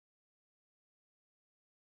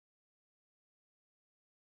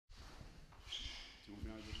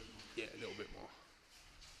Yeah, a little bit more.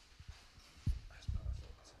 That's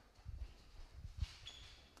perfect.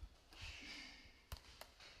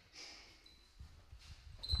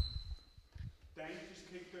 Dan, just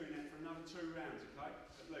keep doing that for another 2 rounds, okay?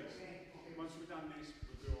 At least. Once we've done this,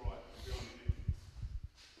 we'll be all right. We'll be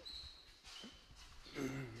on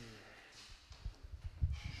the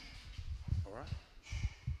All right.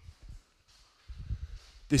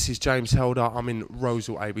 This is James Helder. I'm in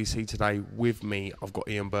Rosal ABC today. With me, I've got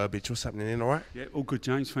Ian Burbedge. What's happening in, all right? Yeah, all good,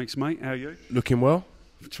 James. Thanks, mate. How are you? Looking well.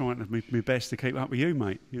 I'm trying to my best to keep up with you,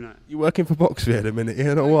 mate. You know. You working for Boxford at the minute,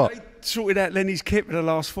 Ian, or what? They sorted out Lenny's kit for the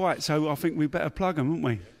last fight, so I think we better plug them, haven't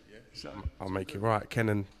we? Yeah. So, I'll make you right. Ken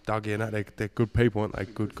and Dougie and that, they're good people, aren't they?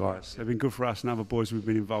 Good guys. they've been good for us and other boys we've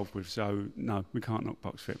been involved with, so no, we can't knock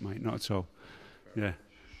Boxfit, mate, not at all. Yeah.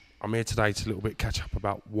 I'm here today to a little bit catch up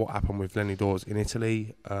about what happened with Lenny Daws in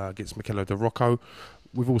Italy against Michele De Rocco.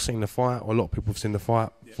 We've all seen the fight, or a lot of people have seen the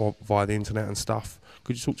fight via the internet and stuff.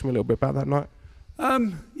 Could you talk to me a little bit about that night?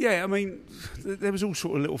 Yeah, I mean, there was all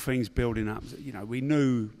sort of little things building up. You know, we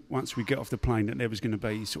knew once we get off the plane that there was going to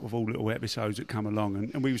be sort of all little episodes that come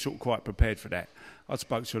along, and we were sort of quite prepared for that. I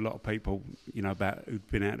spoke to a lot of people, you know, about who'd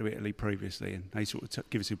been out to Italy previously, and they sort of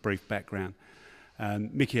give us a brief background.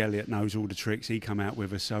 Mickey Elliott knows all the tricks. He come out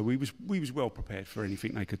with us, so we was well prepared for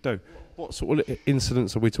anything they could do. What sort of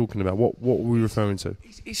incidents are we talking about? What were we referring to?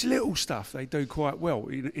 It's little stuff they do quite well.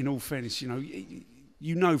 In all fairness,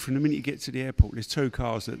 you know from the minute you get to the airport, there's 2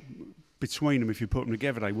 cars that between them, if you put them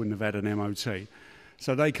together, they wouldn't have had an MOT.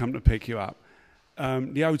 So they come to pick you up.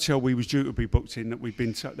 The hotel we was due to be booked in,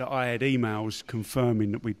 that I had emails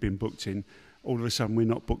confirming that we'd been booked in. All of a sudden, we're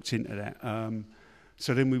not booked into that.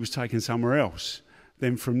 So then we was taken somewhere else.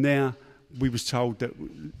 Then from there, we was told that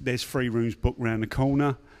there's 3 rooms booked round the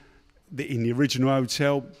corner in the original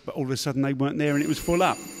hotel, but all of a sudden they weren't there and it was full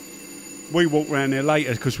up. We walked round there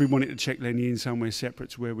later because we wanted to check Lenny in somewhere separate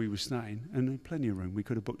to where we were staying, and there was plenty of room. We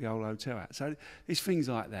could have booked the whole hotel out. So there's things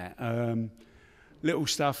like that. Little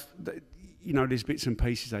stuff, that, there's bits and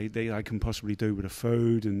pieces they can possibly do with the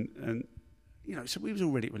food, and so we was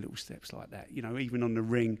already with little steps like that. Even on the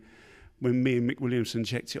ring, when me and Mick Williamson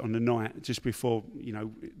checked it on the night just before,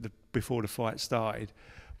 before the fight started,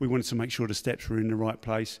 we wanted to make sure the steps were in the right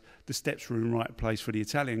place. The steps were in the right place for the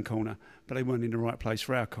Italian corner, but they weren't in the right place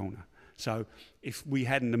for our corner. So if we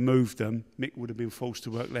hadn't moved them, Mick would have been forced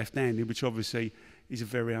to work left-handed, which obviously is a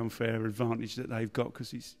very unfair advantage that they've got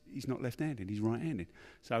because he's not left-handed, he's right-handed.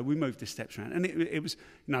 So we moved the steps around, and it was,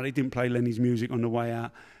 they didn't play Lenny's music on the way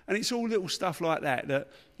out, and it's all little stuff like that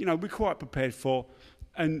we're quite prepared for.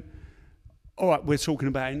 And all right, we're talking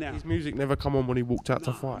about it now. His music never come on when he walked out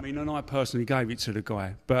to fight. I mean, and I personally gave it to the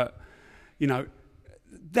guy, but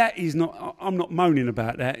that is not. I'm not moaning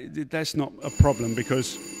about that. That's not a problem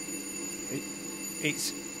because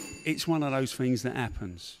it's one of those things that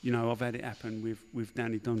happens. I've had it happen with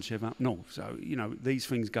Danny Donchev up north. So these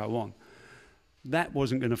things go on. That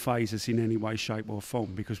wasn't going to faze us in any way, shape, or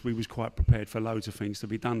form because we was quite prepared for loads of things to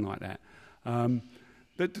be done like that.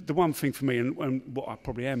 The one thing for me, and what I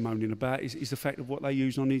probably am moaning about, is the fact of what they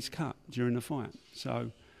used on his cut during the fight.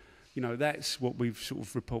 So, that's what we've sort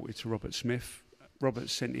of reported to Robert Smith.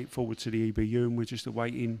 Robert sent it forward to the EBU, and we're just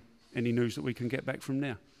awaiting any news that we can get back from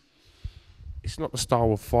there. It's not the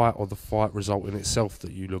style of fight or the fight result in itself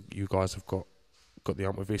that you guys have got the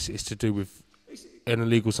ump with. It's to do with an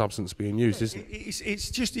illegal substance being used, isn't it?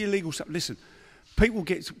 It's just the illegal substance. Listen. People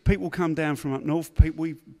come down from up north.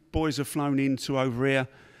 We boys are flown into over here,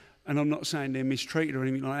 and I'm not saying they're mistreated or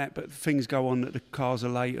anything like that. But things go on that the cars are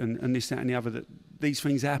late and this, that, and the other. That these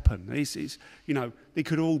things happen. They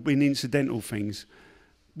could have all been incidental things.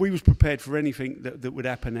 We was prepared for anything that would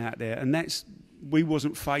happen out there, and we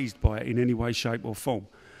wasn't fazed by it in any way, shape, or form.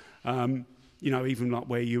 Even like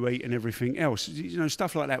where you eat and everything else.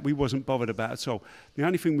 Stuff like that we wasn't bothered about at all. The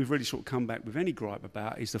only thing we've really sort of come back with any gripe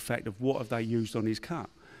about is the fact of what have they used on his cut.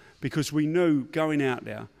 Because we knew going out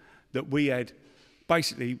there that we had,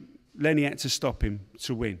 basically, Lenny had to stop him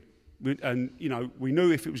to win. And we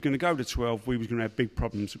knew if it was going to go to 12, we was going to have big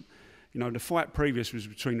problems. The fight previous was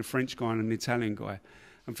between the French guy and an Italian guy.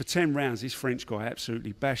 And for 10 rounds, this French guy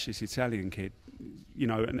absolutely bashed this Italian kid.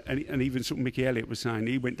 And even sort of Mickey Elliott was saying,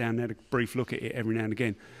 he went down there to brief look at it every now and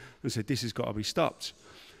again and said, this has got to be stopped.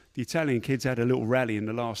 The Italian kids had a little rally in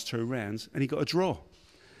the last 2 rounds and he got a draw.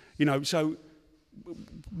 So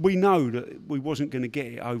we know that we wasn't going to get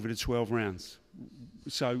it over the 12 rounds.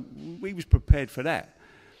 So we was prepared for that.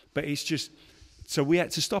 But it's just, so we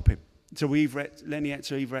had to stop him. So Lenny had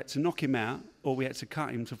to knock him out or we had to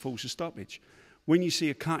cut him to force a stoppage. When you see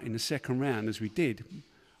a cut in the second round, as we did,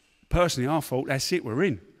 personally, I thought, that's it, we're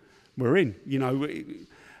in.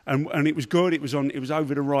 And and it was good. It was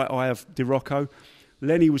over the right eye of DiRocco.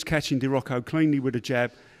 Lenny was catching DiRocco cleanly with a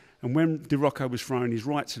jab, and when DiRocco was throwing his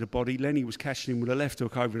right to the body, Lenny was catching him with a left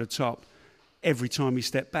hook over the top every time he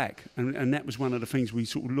stepped back. And that was one of the things we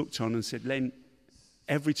sort of looked on and said, Len,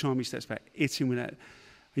 every time he steps back, hit him with that.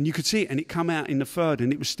 And you could see it, and it come out in the third,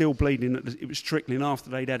 and it was still bleeding. It was trickling after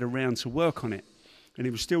they'd had a round to work on it. And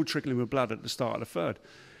it was still trickling with blood at the start of the third.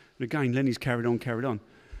 And again, Lenny's carried on.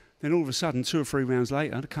 Then all of a sudden, 2 or 3 rounds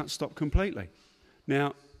later, the cut stopped completely.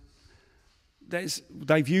 Now,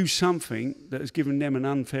 they've used something that has given them an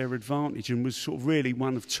unfair advantage and was sort of really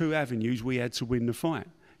one of 2 avenues we had to win the fight.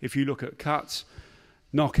 If you look at cuts,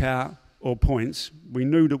 knockout, or points, we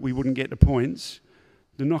knew that we wouldn't get the points.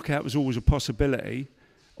 The knockout was always a possibility.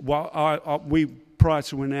 Well, we prior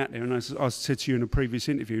to winning out there, and I said to you in a previous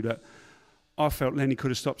interview that I felt Lenny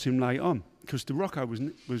could have stopped him late on because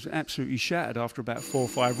DiRocco was absolutely shattered after about 4 or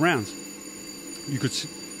 5 rounds. You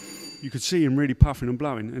could see him really puffing and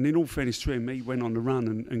blowing, and in all fairness to him, he went on the run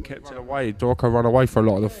and kept it away. DiRocco ran away for a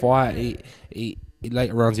lot of the fight. He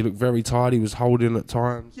later rounds he looked very tired. He was holding at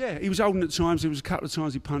times. Yeah, he was holding at times. There was a couple of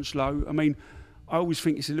times he punched low. I mean, I always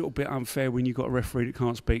think it's a little bit unfair when you've got a referee that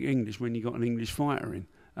can't speak English when you've got an English fighter in.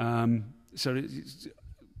 So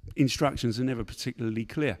instructions are never particularly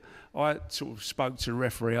clear. I sort of spoke to the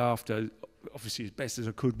referee after, obviously as best as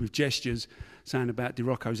I could with gestures, saying about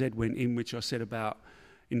DiRocco's head went in, which I said about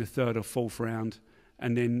in the 3rd or 4th round,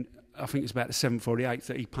 and then I think it's about the 7th or the 8th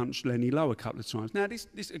that he punched Lenny low a couple of times. Now, this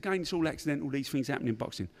again, it's all accidental, these things happen in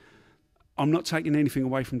boxing. I'm not taking anything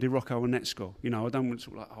away from DiRocco on that score. You know, I don't want to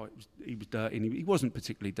sort of like, he was dirty, and he wasn't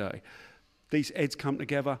particularly dirty. These heads come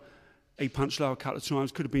together. He punched low a couple of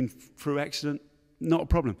times, could have been through accident, not a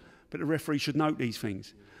problem. But the referee should note these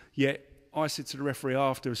things. Yet I said to the referee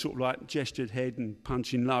after, sort of like gestured head and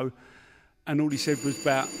punching low, and all he said was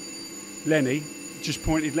about Lenny, just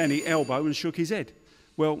pointed Lenny elbow and shook his head.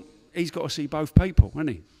 Well, he's got to see both people,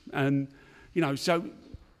 hasn't he? And, you know, so,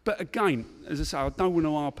 but again, as I say, I don't want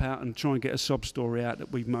to harp out and try and get a sob story out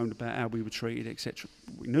that we've moaned about how we were treated, etc.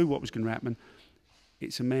 We knew what was going to happen.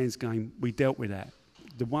 It's a man's game. We dealt with that.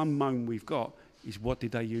 The one moan we've got is what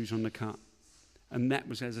did they use on the cut? And that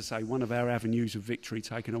was, as I say, one of our avenues of victory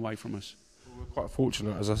taken away from us. Well, we're quite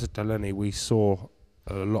fortunate, as I said to Lenny, we saw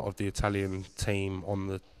a lot of the Italian team on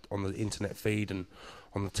the internet feed and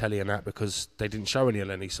on the telly and that because they didn't show any of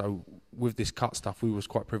Lenny. So with this cut stuff, we was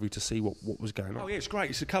quite privy to see what was going on. Oh yeah, it's great.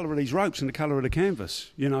 It's the colour of these ropes and the colour of the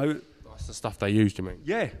canvas. You know, that's the stuff they used. You mean?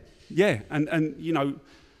 Yeah, and you know,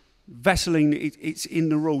 Vaseline. It's in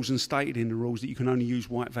the rules and stated in the rules that you can only use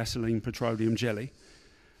white Vaseline petroleum jelly.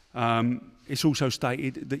 It's also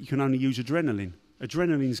stated that you can only use adrenaline.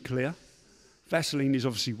 Adrenaline's clear. Vaseline is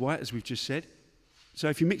obviously white, as we've just said. So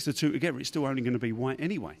if you mix the 2 together, it's still only going to be white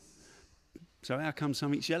anyway. So how come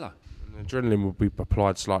something's yellow? And adrenaline would be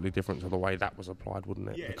applied slightly different to the way that was applied, wouldn't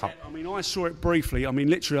it? Yeah, I mean, I saw it briefly. I mean,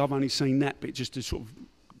 literally, I've only seen that bit just to sort of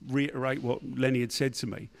reiterate what Lenny had said to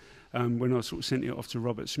me when I sort of sent it off to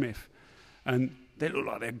Robert Smith. And they look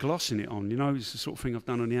like they're glossing it on, you know. It's the sort of thing I've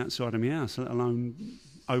done on the outside of my house, let alone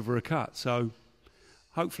over a cut. So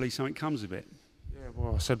hopefully something comes of it. Yeah,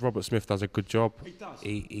 well, I said Robert Smith does a good job. He does.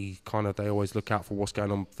 He kind of, they always look out for what's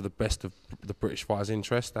going on for the best of the British fighters'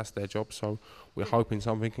 interest. That's their job. So we're hoping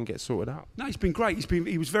something can get sorted out. No, he's been great.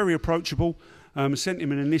 He was very approachable. I sent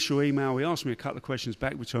him an initial email. He asked me a couple of questions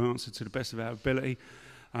back, which I answered to the best of our ability.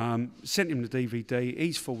 Sent him the DVD.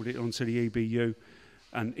 He's forwarded it on to the EBU,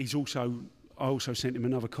 and I also sent him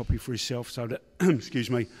another copy for himself so that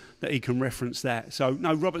excuse me, that he can reference that. So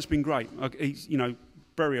no, Robert's been great. He's, you know,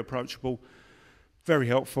 very approachable, very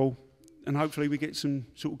helpful, and hopefully we get some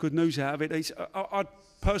sort of good news out of it. I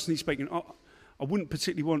personally speaking, I wouldn't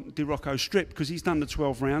particularly want DiRocco stripped because he's done the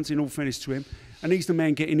 12 rounds, in all fairness to him, and he's the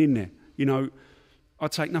man getting in there. You know,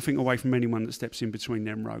 I'd take nothing away from anyone that steps in between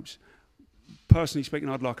them ropes. Personally speaking,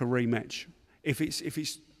 I'd like a rematch. If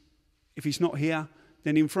it's not here,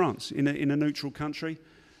 then in France, in a neutral country,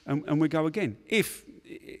 and we go again. If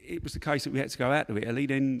it was the case that we had to go out to Italy,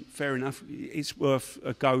 then fair enough. It's worth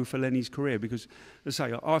a go for Lenny's career because, as I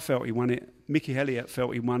say, I felt he won it. Mickey Elliott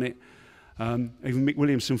felt he won it. Even Mick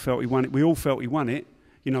Williamson felt he won it. We all felt he won it.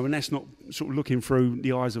 You know, and that's not sort of looking through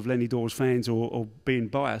the eyes of Lenny Daws fans or being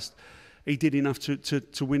biased. He did enough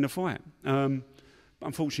to win the fight.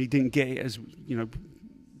 Unfortunately, he didn't get it, as you know,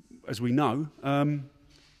 as we know.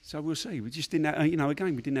 So we'll see. We just didn't have, you know,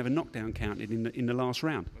 again, we didn't have a knockdown counted in the last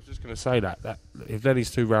round. I was just going to say that if Lenny's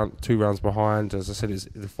two rounds behind, as I said,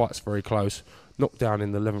 the fight's very close. Knockdown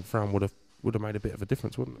in the 11th round would have made a bit of a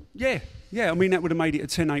difference, wouldn't it? Yeah. I mean, that would have made it a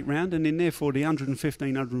 10-8 round, and then therefore the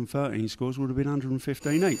 115, 113 scores would have been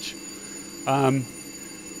 115 each.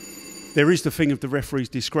 there is the thing of the referee's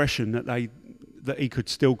discretion that he could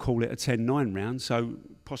still call it a 10-9 round, so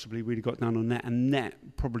possibly we'd have got done on that, and that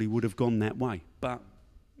probably would have gone that way. But,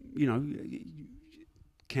 you know,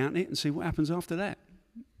 count it and see what happens after that.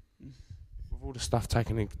 With all the stuff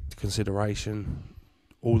taken into consideration,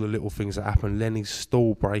 all the little things that happen, Lenny's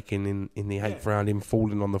stall breaking in the 8th round, him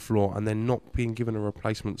falling on the floor, and then not being given a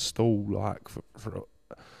replacement stall, like,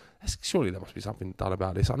 surely there must be something done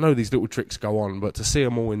about this. I know these little tricks go on, but to see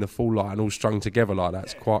them all in the full light and all strung together like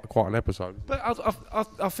that's quite an episode. But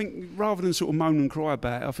I think rather than sort of moan and cry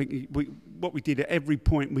about it, I think what we did at every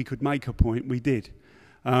point we could make a point, we did.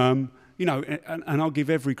 You know, and I'll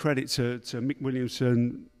give every credit to Mick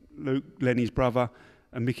Williamson, Luke, Lenny's brother,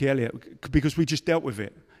 and Mickey Elliott, because we just dealt with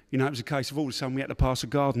it. You know, it was a case of all of a sudden we had to pass a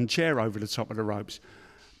garden chair over the top of the ropes.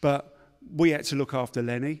 But we had to look after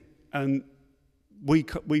Lenny, and we've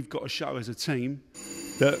got to show as a team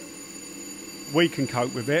that we can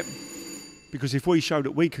cope with it, because if we show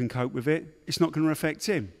that we can cope with it, it's not going to affect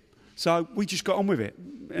him. So we just got on with it,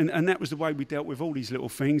 and that was the way we dealt with all these little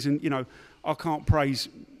things. And, you know, I can't praise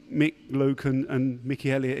Mick, Luke and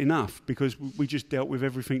Mickey Elliott enough, because we just dealt with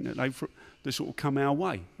everything that sort of come our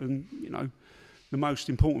way. And, you know, the most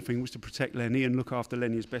important thing was to protect Lenny and look after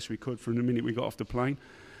Lenny as best we could from the minute we got off the plane.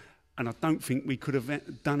 And I don't think we could have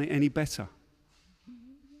done it any better.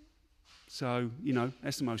 So, you know,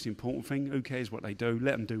 that's the most important thing. Who cares what they do?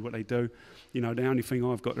 Let them do what they do. You know, the only thing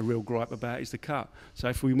I've got a real gripe about is the cut. So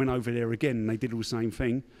if we went over there again and they did all the same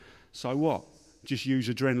thing, so what? Just use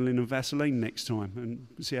adrenaline and Vaseline next time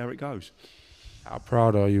and see how it goes. How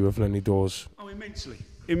proud are you of Lenny Daws? Oh, immensely.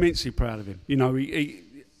 Immensely proud of him. You know, I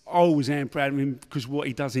always am proud of him because what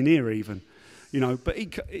he does in here even. You know, but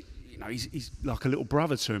you know, he's like a little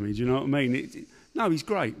brother to me, do you know what I mean? No, he's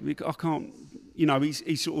great. I can't, you know,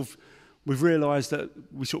 he's sort of... We've realised that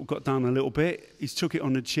we sort of got done a little bit. He's took it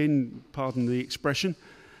on the chin, pardon the expression,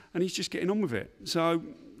 and he's just getting on with it. So,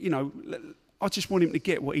 you know, I just want him to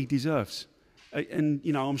get what he deserves. And,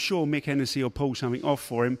 you know, I'm sure Mick Hennessy will pull something off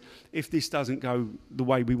for him. If this doesn't go the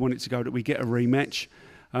way we want it to go, that we get a rematch,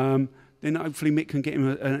 then hopefully Mick can get him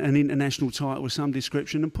an international title of some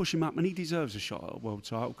description and push him up. And he deserves a shot at a world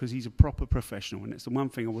title because he's a proper professional. And it's the one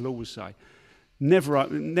thing I will always say.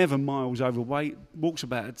 Never miles overweight, walks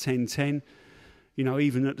about at 10-10, you know,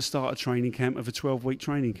 even at the start of training camp, of a 12-week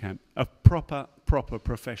training camp. A proper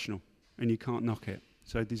professional, and you can't knock it.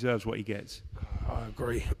 So he deserves what he gets. I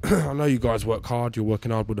agree. I know you guys work hard, you're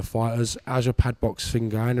working hard with the fighters. How's your pad box thing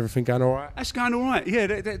going? Everything going all right? That's going all right, yeah,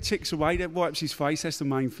 that ticks away, that wipes his face, that's the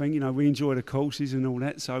main thing. You know, we enjoy the courses and all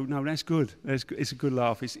that, so no, that's good. It's a good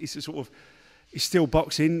laugh. It's a sort of... It's still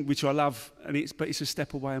boxing, which I love, but it's a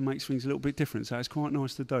step away and makes things a little bit different. So it's quite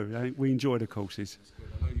nice to do. We enjoy the courses.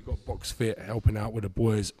 I know you've got Box Fit helping out with the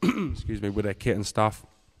boys, excuse me, with their kit and stuff.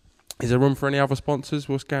 Is there room for any other sponsors?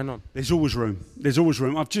 What's going on? There's always room. There's always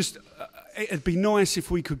room. It'd be nice if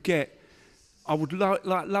we could get. I would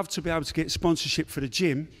love to be able to get sponsorship for the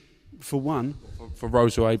gym, for one. For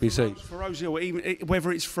Rosehill ABC. For Rosehill, even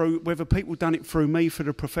whether people done it through me for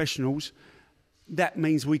the professionals. That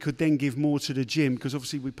means we could then give more to the gym, because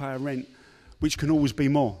obviously we pay a rent, which can always be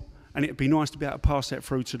more. And it'd be nice to be able to pass that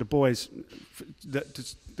through to the boys,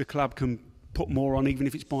 that the club can put more on, even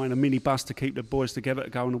if it's buying a mini bus to keep the boys together to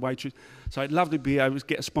go on the way through. So I'd love to be able to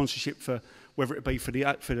get a sponsorship for, whether it be for the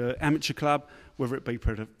amateur club, whether it be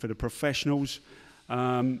for the professionals,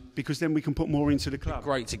 because then we can put more into the club. It'd be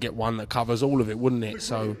great to get one that covers all of it, wouldn't it?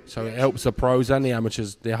 So it helps the pros and the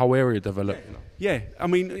amateurs, the whole area develop. Yeah. Yeah, I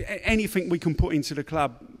mean, anything we can put into the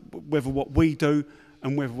club, whether what we do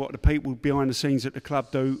and whether what the people behind the scenes at the club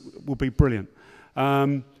do, will be brilliant.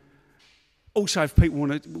 Also, if people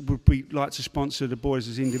would like to sponsor the boys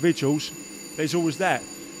as individuals, there's always that.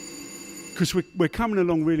 Because we're coming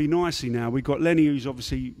along really nicely now. We've got Lenny, who's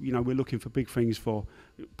obviously, you know, we're looking for big things for,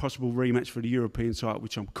 possible rematch for the European title,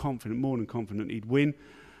 which I'm confident, more than confident he'd win.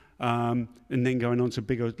 And then going on to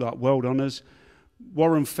bigger, like, world honours.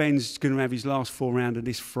 Warren Fenn's going to have his last 4 rounder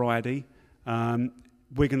this Friday. We're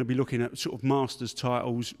going to be looking at sort of Masters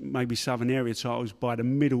titles, maybe Southern Area titles by the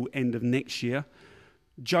middle end of next year.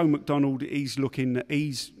 Joe McDonald, he's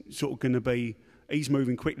sort of going to be, he's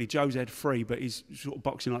moving quickly. Joe's had 3, but he's sort of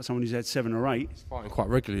boxing like someone who's had 7 or 8. He's fighting quite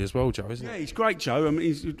regularly as well, Joe, isn't he? Yeah, he's great, Joe. I mean,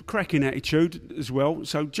 he's a cracking attitude as well.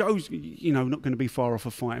 So Joe's, you know, not going to be far off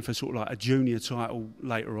of fighting for sort of like a junior title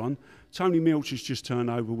later on. Tony Milch has just turned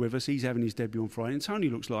over with us. He's having his debut on Friday, and Tony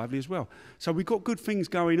looks lively as well. So we've got good things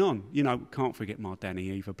going on. You know, can't forget my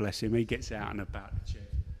Danny either, bless him. He gets out and about the Chev.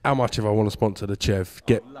 How much if I want to sponsor the Chev?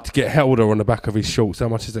 To get Helder on the back of his shorts, how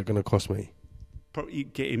much is that going to cost me? Probably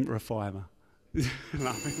get him for a fiver.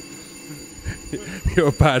 You're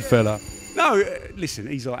a bad fella. No, listen,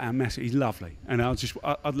 he's like our mascot. He's lovely, and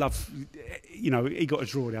I'd love, you know, he got a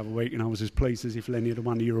draw the other week, and I was as pleased as if Lenny had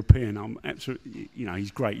won the European. I'm absolutely, you know, he's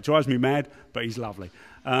great. He drives me mad, but he's lovely.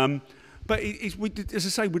 But as I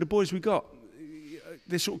say, with the boys we got,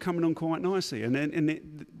 they're sort of coming on quite nicely,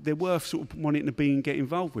 and they're worth sort of wanting to be and get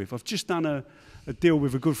involved with. I've just done a deal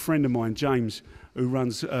with a good friend of mine, James, who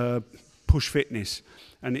runs Push Fitness,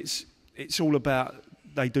 and it's all about,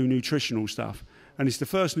 they do nutritional stuff. And it's the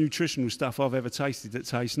first nutritional stuff I've ever tasted that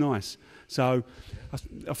tastes nice. So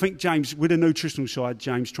I think James, with the nutritional side,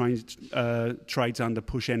 James trades under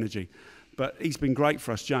Push Energy. But he's been great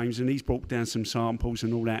for us, James, and he's brought down some samples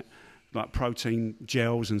and all that, like protein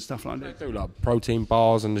gels and stuff like that. They do like protein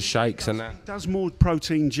bars and the shakes and that. It does more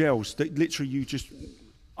protein gels that literally you just,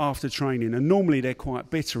 after training, and normally they're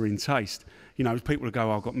quite bitter in taste. You know, people will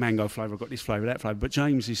go, oh, I've got mango flavour, I've got this flavour, that flavour. But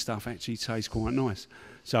James's stuff actually tastes quite nice.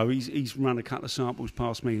 So he's run a couple of samples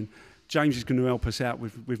past me, and James is going to help us out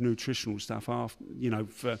with nutritional stuff after, you know,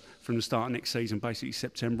 from the start of next season, basically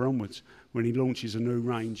September onwards, when he launches a new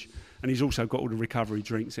range. And he's also got all the recovery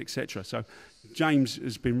drinks, etc. So James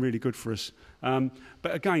has been really good for us.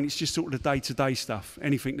 But again, it's just sort of the day-to-day stuff,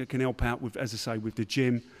 anything that can help out with, as I say, with the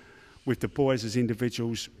gym, with the boys as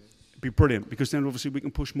individuals. Be brilliant, because then obviously we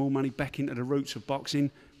can push more money back into the roots of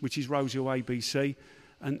boxing, which is Rosehill ABC,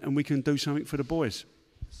 and we can do something for the boys.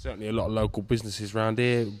 Certainly a lot of local businesses around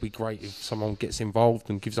here. It would be great if someone gets involved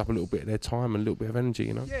and gives up a little bit of their time and a little bit of energy,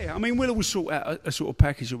 you know? Yeah, I mean, we'll always sort out a sort of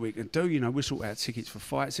package that we can do, you know, we'll sort out tickets for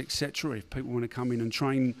fights, etc. If people want to come in and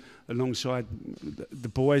train alongside the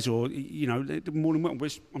boys, or, you know, more than welcome.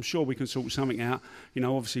 I'm sure we can sort something out. You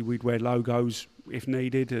know, obviously we'd wear logos if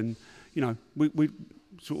needed, and, you know, we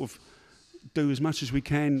sort of do as much as we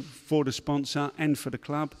can for the sponsor and for the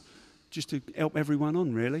club, just to help everyone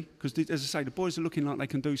on, really. Because, as I say, the boys are looking like they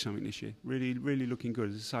can do something this year. Really, really looking good.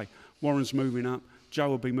 As I say, Warren's moving up. Joe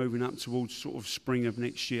will be moving up towards sort of spring of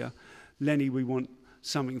next year. Lenny, we want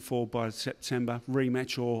something for by September,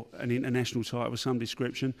 rematch or an international title of some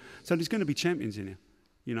description. So there's going to be champions in here,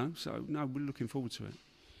 you know. So, no, we're looking forward to it.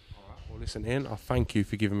 Well, listen, Ian, I thank you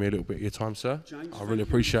for giving me a little bit of your time, sir. James, I really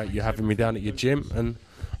appreciate you having me down at your gym, and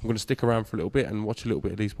I'm going to stick around for a little bit and watch a little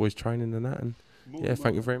bit of these boys training and that. And yeah,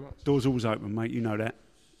 thank you very much. Doors always open, mate. You know that.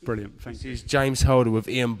 Brilliant. Thank you. This is James Helder with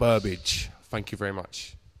Ian Burbedge. Thank you very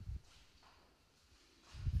much.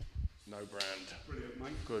 No brand. Brilliant,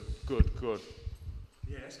 mate. Good, good, good.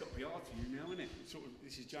 Yeah, that's got to be hard for you now, isn't it? Sort of,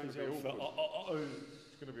 this is James Helder.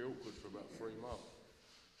 It's going to be awkward for about 3 months.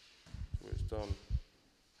 It's done.